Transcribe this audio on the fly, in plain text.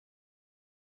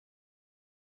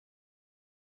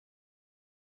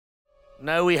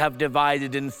No, we have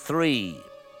divided in three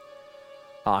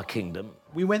our kingdom.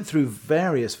 We went through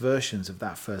various versions of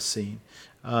that first scene,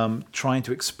 trying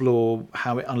to explore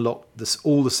how it unlocked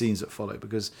all the scenes that follow,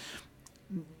 because,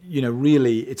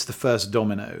 really it's the first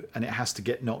domino and it has to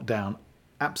get knocked down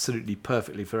absolutely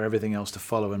perfectly for everything else to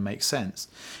follow and make sense.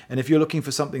 And if you're looking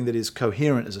for something that is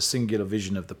coherent as a singular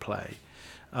vision of the play,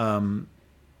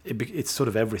 it's sort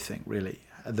of everything, really.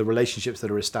 The relationships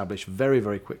that are established very,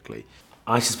 very quickly.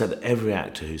 I suspect that every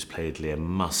actor who's played Lear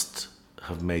must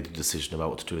have made a decision about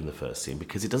what to do in the first scene,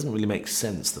 because it doesn't really make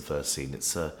sense, the first scene.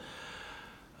 It's a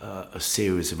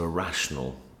series of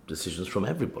irrational decisions from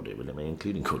everybody, really, I mean,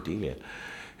 including Cordelia,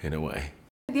 in a way.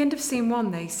 At the end of scene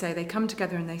one, they come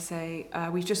together and they say,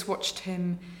 we've just watched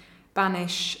him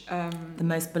banish the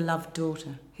most beloved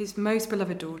daughter. His most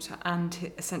beloved daughter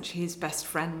and essentially his best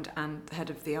friend and the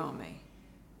head of the army.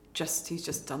 He's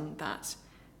just done that.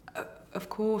 Of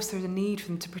course, there's a need for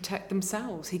them to protect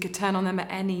themselves. He could turn on them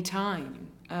at any time.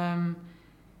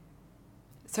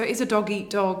 So it is a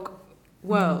dog-eat-dog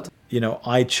world.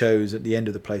 I chose at the end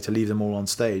of the play to leave them all on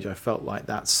stage. I felt like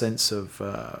that sense of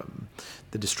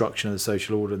the destruction of the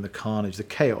social order and the carnage, the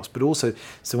chaos, but also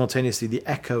simultaneously the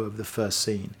echo of the first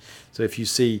scene. So if you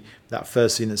see that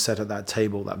first scene that's set at that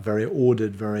table, that very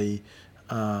ordered, very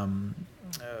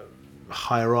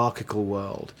hierarchical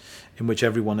world in which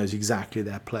everyone knows exactly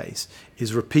their place,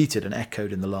 is repeated and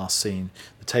echoed in the last scene.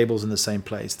 The table's in the same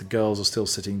place, the girls are still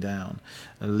sitting down,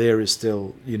 and Lear is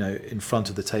still, in front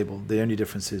of the table. The only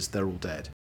difference is they're all dead.